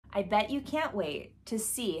I bet you can't wait to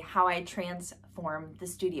see how I transform the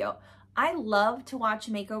studio. I love to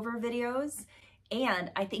watch makeover videos,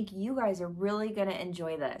 and I think you guys are really gonna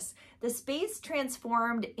enjoy this. The space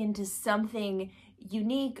transformed into something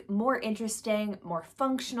unique, more interesting, more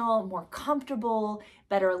functional, more comfortable,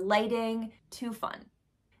 better lighting, too fun.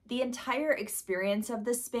 The entire experience of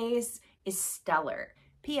this space is stellar.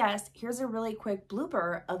 P.S. Here's a really quick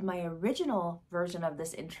blooper of my original version of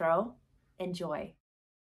this intro. Enjoy.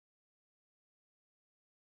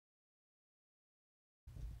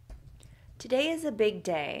 Today is a big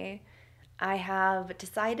day. I have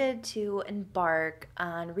decided to embark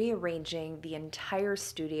on rearranging the entire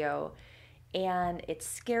studio, and it's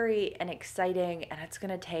scary and exciting, and it's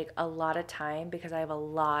gonna take a lot of time because I have a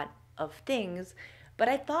lot of things, but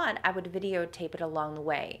I thought I would videotape it along the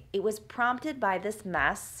way. It was prompted by this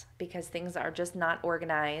mess because things are just not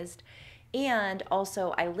organized. And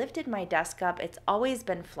also, I lifted my desk up. It's always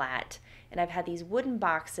been flat, and I've had these wooden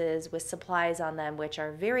boxes with supplies on them, which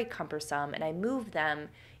are very cumbersome, and I moved them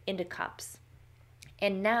into cups.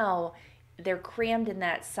 And now they're crammed in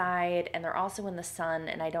that side, and they're also in the sun,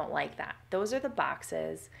 and I don't like that. Those are the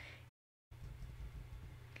boxes.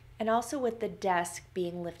 And also, with the desk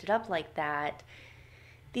being lifted up like that,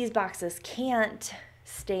 these boxes can't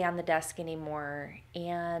stay on the desk anymore,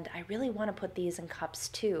 and I really want to put these in cups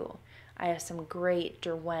too. I have some great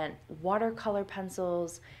Derwent watercolor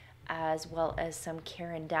pencils, as well as some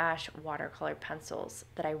Caran d'Ache watercolor pencils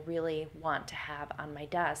that I really want to have on my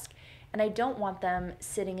desk. And I don't want them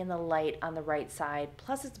sitting in the light on the right side,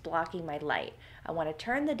 plus it's blocking my light. I want to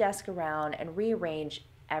turn the desk around and rearrange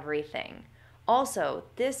everything. Also,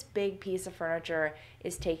 this big piece of furniture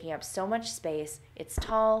is taking up so much space. It's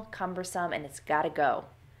tall, cumbersome, and it's gotta go.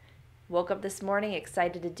 Woke up this morning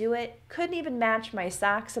excited to do it. Couldn't even match my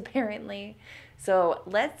socks apparently. So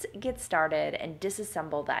let's get started and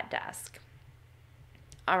disassemble that desk.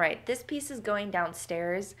 All right, this piece is going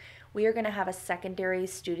downstairs. We are gonna have a secondary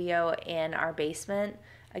studio in our basement.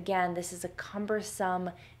 Again, this is a cumbersome,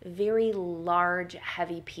 very large,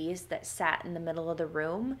 heavy piece that sat in the middle of the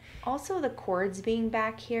room. Also, the cords being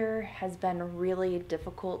back here has been really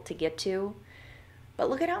difficult to get to. But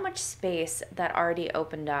look at how much space that already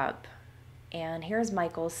opened up. And here's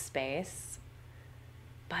Michael's space,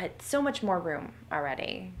 but so much more room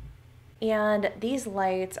already. And these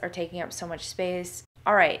lights are taking up so much space.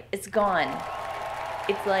 All right, it's gone.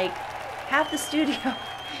 It's like half the studio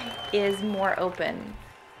is more open.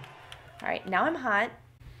 All right, now I'm hot.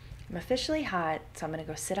 I'm officially hot, so I'm gonna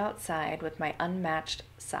go sit outside with my unmatched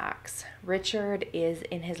socks. Richard is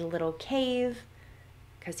in his little cave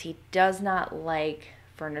because he does not like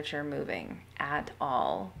furniture moving at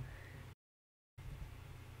all.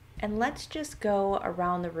 And let's just go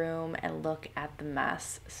around the room and look at the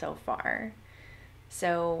mess so far.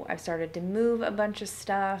 So I've started to move a bunch of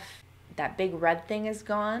stuff. That big red thing is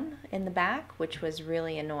gone in the back, which was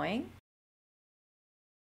really annoying.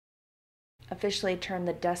 Officially turned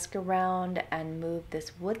the desk around and moved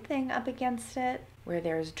this wood thing up against it where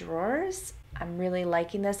there's drawers. I'm really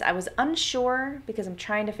liking this. I was unsure because I'm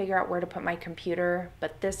trying to figure out where to put my computer,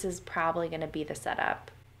 but this is probably going to be the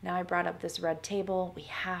setup. Now I brought up this red table. We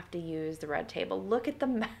have to use the red table. Look at the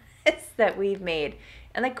mess that we've made.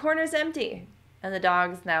 And the corner's empty. And the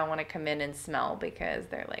dogs now want to come in and smell because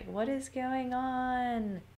they're like, what is going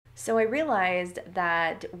on? So I realized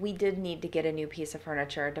that we did need to get a new piece of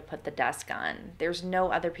furniture to put the desk on. There's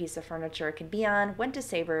no other piece of furniture it can be on. Went to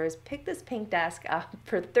Savers, picked this pink desk up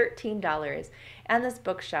for $13 and this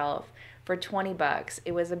bookshelf for 20 bucks.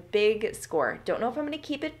 It was a big score. Don't know if I'm going to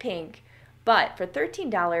keep it pink, but for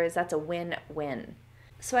 $13, that's a win-win.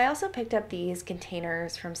 So I also picked up these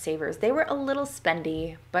containers from Savers. They were a little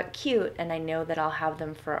spendy, but cute, and I know that I'll have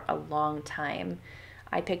them for a long time.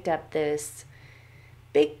 I picked up this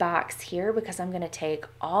big box here because I'm going to take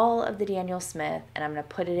all of the Daniel Smith and I'm going to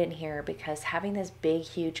put it in here because having this big,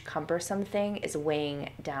 huge, cumbersome thing is weighing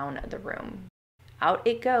down the room. Out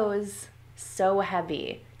it goes. So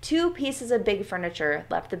heavy. 2 pieces of big furniture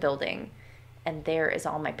left the building, and there is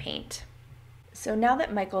all my paint. So now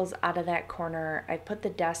that Michael's out of that corner, I put the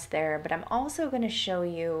desk there, but I'm also going to show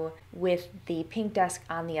you with the pink desk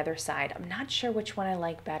on the other side. I'm not sure which one I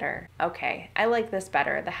like better. Okay, I like this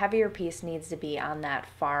better. The heavier piece needs to be on that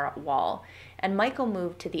far wall. And Michael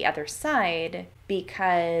moved to the other side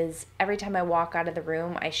because every time I walk out of the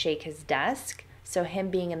room, I shake his desk. So him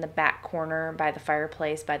being in the back corner by the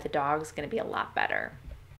fireplace, by the dog, is going to be a lot better.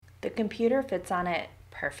 The computer fits on it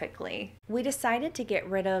perfectly. We decided to get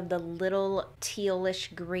rid of the little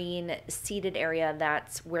tealish green seated area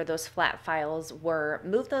that's where those flat files were.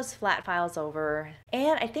 Move those flat files over,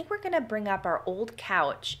 and I think we're gonna bring up our old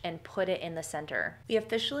couch and put it in the center. We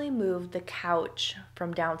officially moved the couch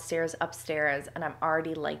from downstairs upstairs, and I'm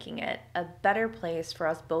already liking it. A better place for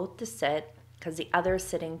us both to sit, because the other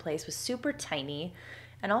sitting place was super tiny,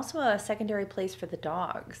 and also a secondary place for the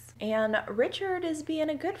dogs. And Richard is being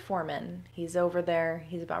a good foreman. He's over there,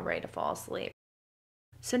 he's about ready to fall asleep.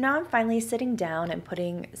 So now I'm finally sitting down and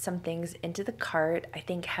putting some things into the cart. I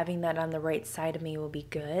think having that on the right side of me will be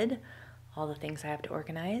good. All the things I have to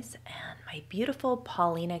organize. And my beautiful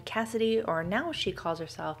Paulina Cassidy, or now she calls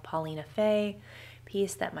herself Paulina Faye,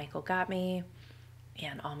 piece that Michael got me.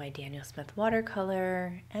 And all my Daniel Smith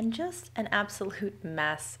watercolor, and just an absolute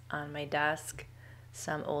mess on my desk.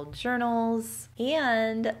 Some old journals,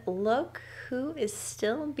 and look who is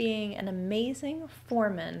still being an amazing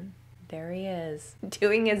foreman. There he is,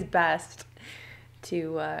 doing his best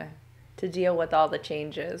to deal with all the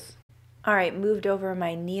changes. All right, moved over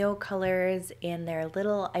my Neo colors in their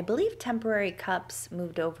little, I believe, temporary cups.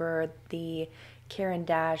 Moved over the Caran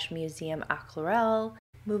d'Ache Museum Aquarelle.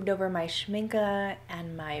 Moved over my Schminke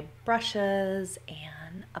and my brushes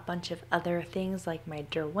and a bunch of other things like my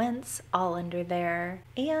Derwents all under there.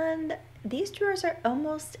 And these drawers are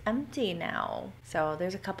almost empty now. So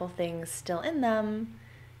there's a couple things still in them,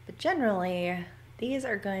 but generally these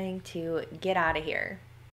are going to get out of here.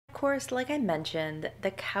 Of course, like I mentioned,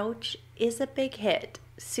 the couch is a big hit,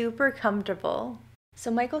 super comfortable.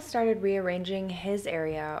 So Michael started rearranging his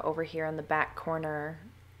area over here in the back corner.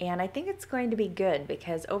 And I think it's going to be good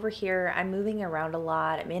because over here I'm moving around a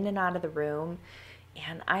lot. I'm in and out of the room,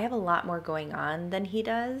 and I have a lot more going on than he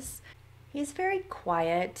does. He's very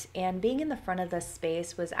quiet, and being in the front of this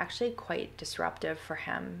space was actually quite disruptive for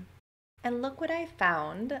him. And look what I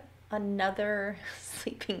found, another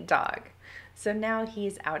sleeping dog. So now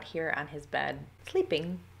he's out here on his bed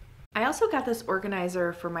sleeping. I also got this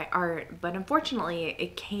organizer for my art, but unfortunately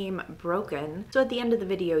it came broken. So at the end of the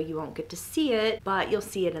video, you won't get to see it, but you'll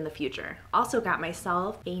see it in the future. Also got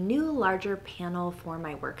myself a new larger panel for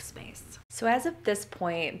my workspace. So as of this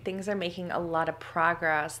point, things are making a lot of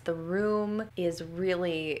progress. The room is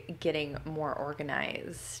really getting more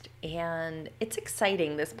organized, and it's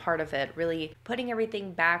exciting, this part of it, really putting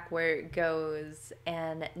everything back where it goes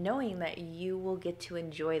and knowing that you will get to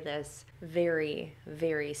enjoy this very,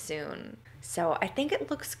 very soon. So I think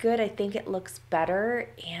it looks good. I think it looks better,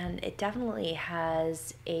 and it definitely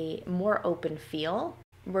has a more open feel.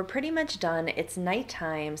 We're pretty much done. It's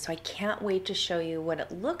nighttime, so I can't wait to show you what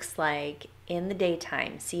it looks like in the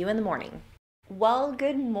daytime. See you in the morning. Well,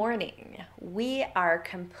 good morning. We are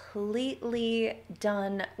completely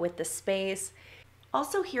done with the space.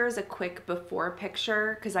 Also, here's a quick before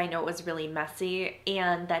picture because I know it was really messy,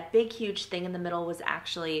 and that big huge thing in the middle was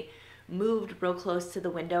actually moved real close to the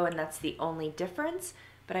window, and that's the only difference.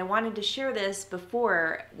 But I wanted to share this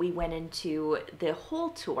before we went into the whole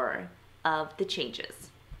tour of the changes.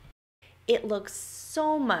 It looks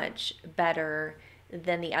so much better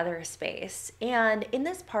than the other space, and in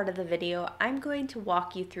this part of the video I'm going to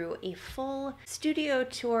walk you through a full studio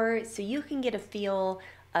tour so you can get a feel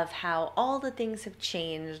of how all the things have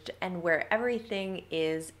changed and where everything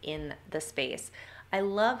is in the space. I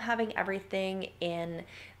love having everything in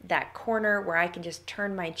that corner where I can just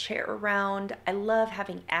turn my chair around. I love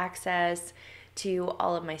having access to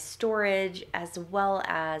all of my storage, as well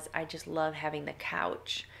as I just love having the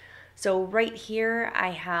couch. So right here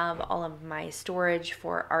I have all of my storage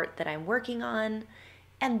for art that I'm working on,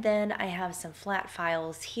 and then I have some flat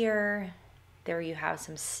files here. There you have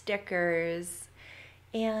some stickers,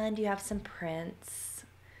 and you have some prints,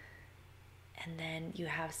 and then you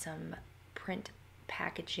have some print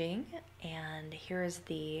packaging, and here's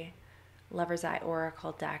the Lover's Eye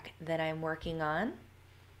Oracle deck that I'm working on,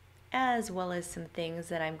 as well as some things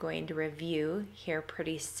that I'm going to review here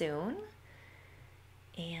pretty soon.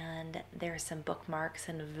 And there's some bookmarks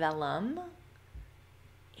and vellum,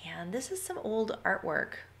 and this is some old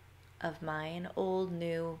artwork of mine, old,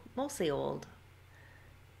 new, mostly old,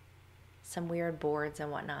 some weird boards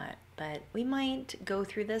and whatnot. But we might go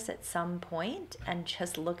through this at some point and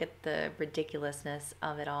just look at the ridiculousness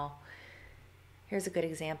of it all. Here's a good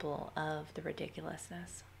example of the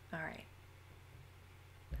ridiculousness. All right.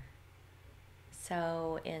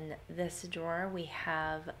 So in this drawer we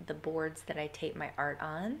have the boards that I tape my art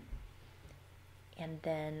on, and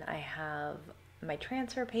then I have my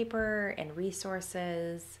transfer paper and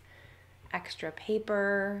resources, extra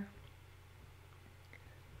paper,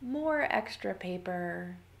 more extra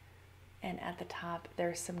paper, And at the top,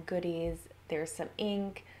 there's some goodies. There's some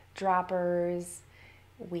ink, droppers.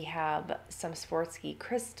 We have some Swarovski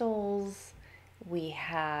crystals. We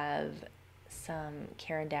have some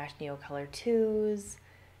Caran d'Ache Neocolor 2s,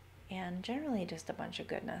 and generally just a bunch of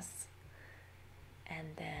goodness. And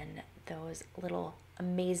then those little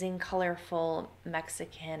amazing, colorful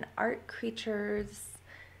Mexican art creatures,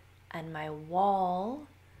 and my wall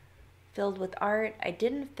filled with art. I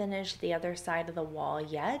didn't finish the other side of the wall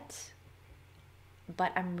yet,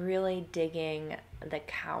 but I'm really digging the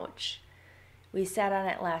couch. We sat on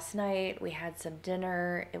it last night. We had some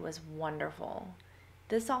dinner. It was wonderful.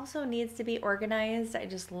 This also needs to be organized. I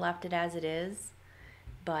just left it as it is,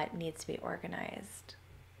 but needs to be organized.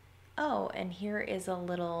 Oh, and here is a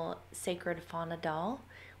little sacred fauna doll.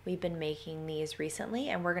 We've been making these recently,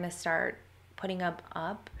 and we're going to start putting them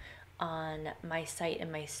up on my site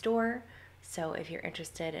and my store. So if you're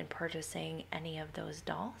interested in purchasing any of those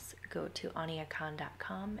dolls, go to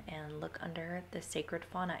auniacahn.com and look under the sacred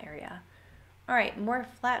fauna area. All right, more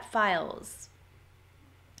flat files,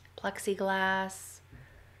 plexiglass,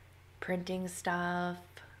 printing stuff.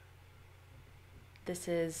 This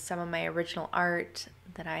is some of my original art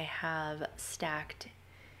that I have stacked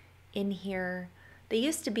in here. They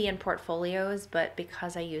used to be in portfolios, but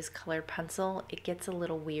because I use colored pencil, it gets a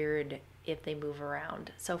little weird if they move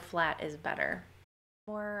around. So flat is better.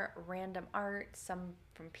 More random art, some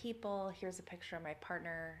from people. Here's a picture of my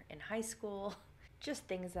partner in high school. Just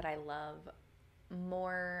things that I love.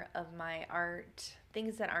 More of my art,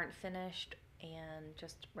 things that aren't finished, and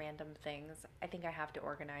just random things. I think I have to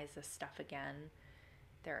organize this stuff again.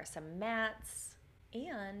 There are some mats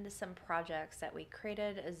and some projects that we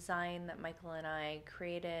created. A design that Michael and I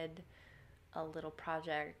created, a little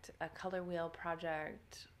project, a color wheel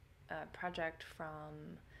project, a project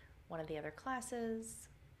from one of the other classes.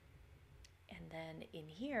 And then in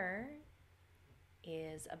here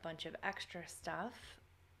is a bunch of extra stuff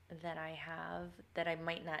that I have that I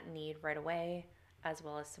might not need right away, as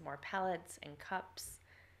well as some more palettes and cups.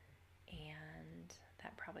 And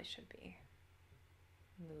that probably should be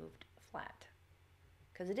moved flat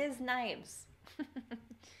because it is knives.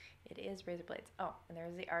 It is razor blades. Oh, and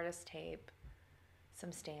there's the artist tape,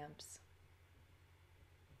 some stamps.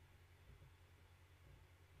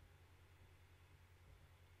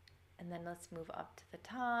 And then let's move up to the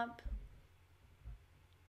top.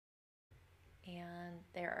 And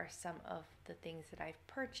there are some of the things that I've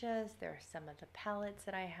purchased. There are some of the palettes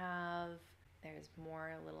that I have. There's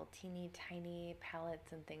more little teeny tiny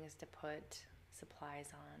palettes and things to put supplies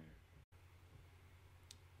on.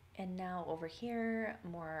 And now over here,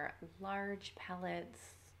 more large palettes,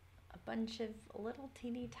 a bunch of little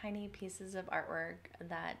teeny tiny pieces of artwork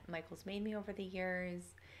that Michael's made me over the years.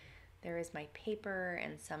 There is my paper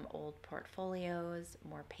and some old portfolios,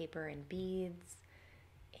 more paper and beads,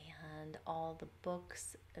 and all the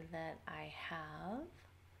books that I have,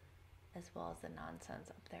 as well as the nonsense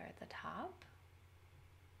up there at the top.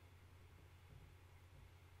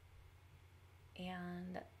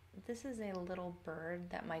 And this is a little bird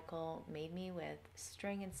that Michael made me with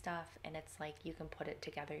string and stuff, and it's like you can put it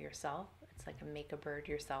together yourself. It's like a make a bird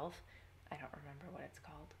yourself. I don't remember what it's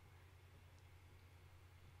called.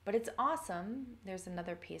 But it's awesome. There's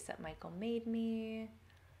another piece that Michael made me,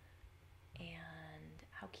 and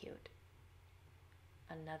how cute.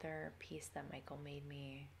 Another piece that Michael made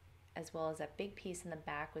me, as well as that big piece in the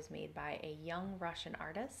back was made by a young Russian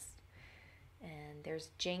artist. And there's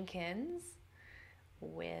Jenkins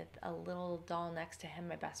with a little doll next to him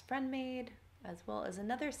my best friend made, as well as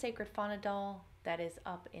another sacred fauna doll that is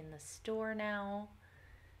up in the store now.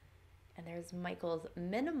 And there's Michael's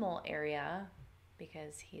minimal area,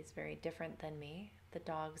 because he's very different than me, the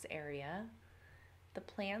dog's area. The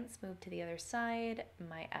plants moved to the other side,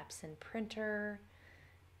 my Epson printer,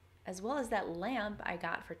 as well as that lamp I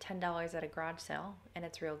got for $10 at a garage sale, and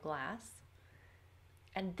it's real glass.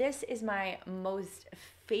 And this is my most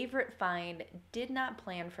favorite find. Did not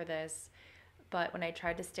plan for this, but when I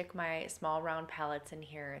tried to stick my small round palettes in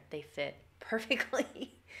here, they fit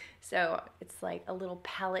perfectly. So it's like a little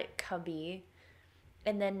palette cubby.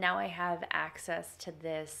 And then now I have access to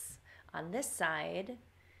this on this side,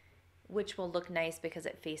 which will look nice because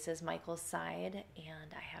it faces Michael's side.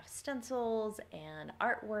 And I have stencils and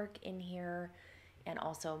artwork in here, and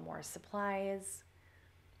also more supplies.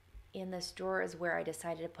 In this drawer is where I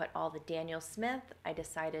decided to put all the Daniel Smith. I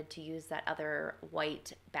decided to use that other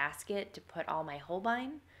white basket to put all my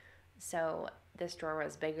Holbein. So this drawer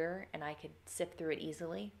was bigger and I could sift through it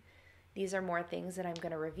easily. These are more things that I'm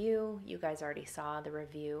going to review. You guys already saw the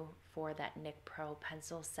review for that Nick Pro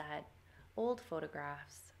pencil set. Old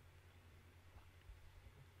photographs.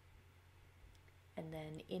 And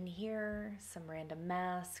then in here, some random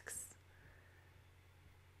masks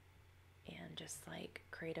and just like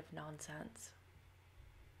creative nonsense.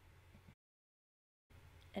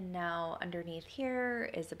 And now underneath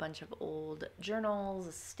here is a bunch of old journals,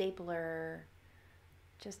 a stapler,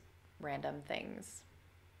 just random things.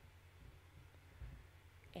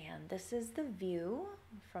 And this is the view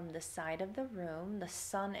from the side of the room. The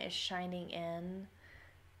sun is shining in.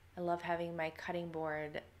 I love having my cutting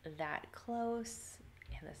board that close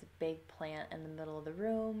and this big plant in the middle of the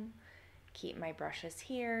room. Keep my brushes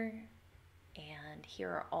here. And here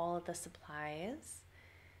are all of the supplies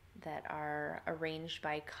that are arranged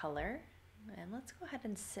by color. And let's go ahead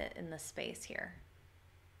and sit in the space here.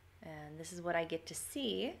 And this is what I get to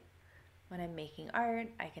see when I'm making art.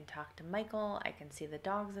 I can talk to Michael. I can see the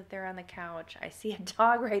dogs if they're on the couch. I see a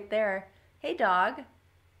dog right there. Hey dog,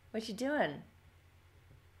 what you doing?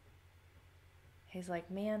 He's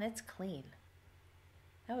like, man, it's clean.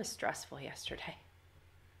 That was stressful yesterday.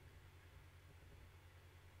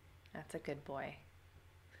 That's a good boy.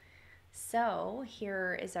 So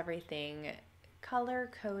here is everything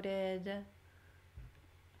color-coded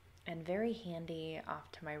and very handy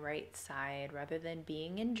off to my right side rather than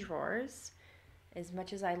being in drawers. As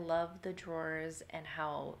much as I love the drawers and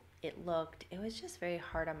how it looked, it was just very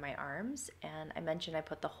hard on my arms. And I mentioned I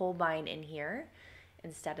put the Holbein in here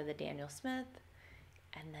instead of the Daniel Smith.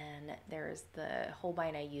 And then there's the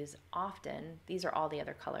Holbein I use often. These are all the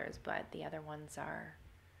other colors, but the other ones are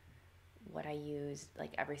what I use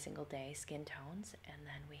like every single day, skin tones. And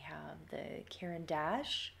then we have the Caran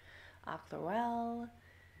d'Ache, Aquarelle,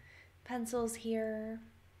 pencils here.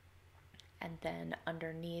 And then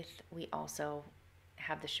underneath we also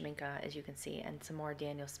have the Schmincke, as you can see, and some more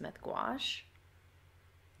Daniel Smith gouache.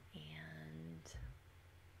 And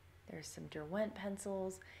there's some Derwent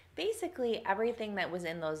pencils. Basically everything that was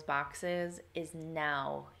in those boxes is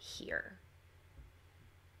now here.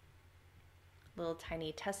 Little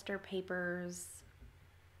tiny tester papers,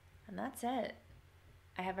 and that's it.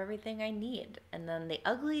 I have everything I need. And then the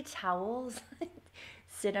ugly towels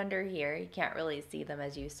sit under here. You can't really see them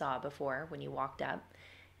as you saw before when you walked up.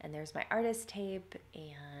 And there's my artist tape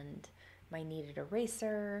and my kneaded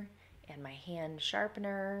eraser and my hand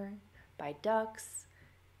sharpener by Dux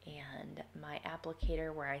and my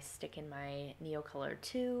applicator where I stick in my Neocolor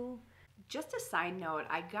 2. Just a side note,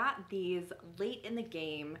 I got these late in the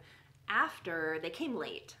game after, they came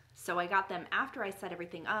late. So I got them after I set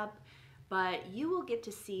everything up, but you will get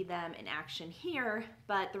to see them in action here,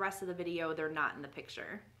 but the rest of the video, they're not in the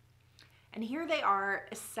picture. And here they are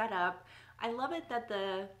set up. I love it that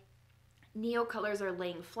the Neocolors are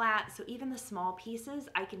laying flat, so even the small pieces,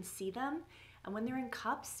 I can see them. And when they're in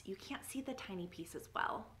cups, you can't see the tiny pieces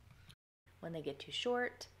well. When they get too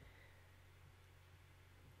short,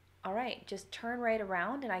 all right, just turn right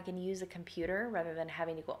around and I can use a computer rather than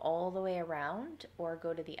having to go all the way around or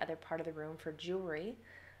go to the other part of the room for jewelry.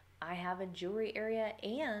 I have a jewelry area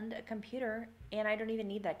and a computer, and I don't even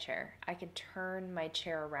need that chair. I can turn my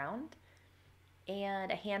chair around,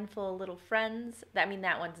 and a handful of little friends. I mean,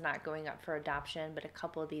 that one's not going up for adoption, but a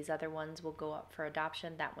couple of these other ones will go up for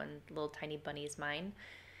adoption. That one, little tiny bunny, is mine.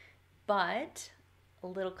 But a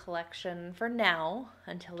little collection for now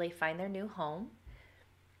until they find their new home.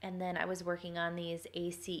 And then I was working on these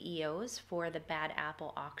ACEOs for the Bad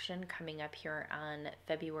Apple auction coming up here on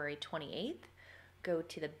February 28th. Go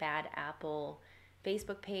to the Bad Apple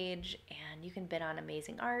Facebook page and you can bid on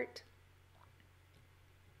amazing art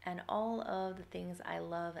and all of the things I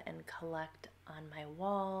love and collect on my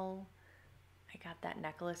wall. I got that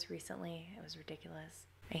necklace recently. It was ridiculous.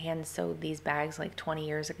 I hand sewed these bags like 20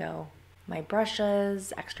 years ago. My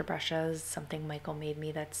brushes, extra brushes, something Michael made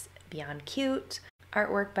me that's beyond cute.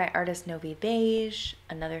 Artwork by artist Novi Beige,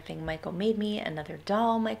 another thing Michael made me, another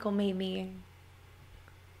doll Michael made me.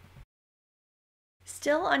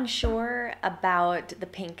 Still unsure about the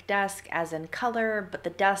pink desk as in color, but the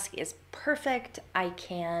desk is perfect. I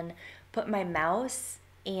can put my mouse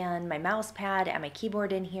and my mouse pad and my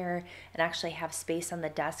keyboard in here and actually have space on the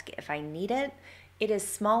desk if I need it. It is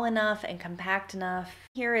small enough and compact enough.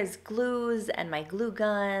 Here is glues and my glue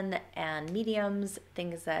gun and mediums,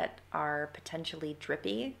 things that are potentially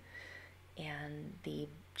drippy, and the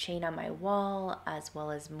chain on my wall, as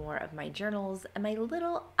well as more of my journals and my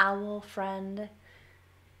little owl friend.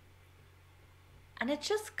 And it's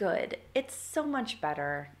just good. It's so much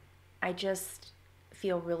better. I just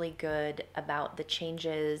feel really good about the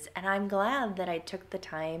changes, and I'm glad that I took the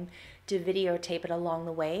time to videotape it along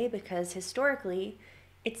the way, because historically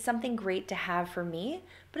it's something great to have for me,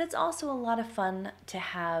 but it's also a lot of fun to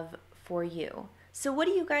have for you. So what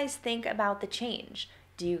do you guys think about the change?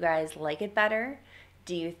 Do you guys like it better?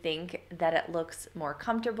 Do you think that it looks more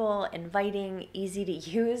comfortable, inviting, easy to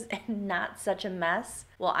use, and not such a mess?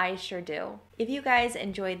 Well, I sure do. If you guys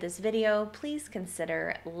enjoyed this video, please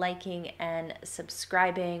consider liking and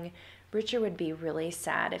subscribing. Richard would be really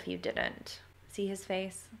sad if you didn't. See his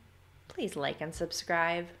face? Please like and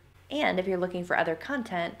subscribe. And if you're looking for other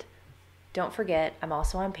content, don't forget I'm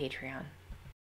also on Patreon.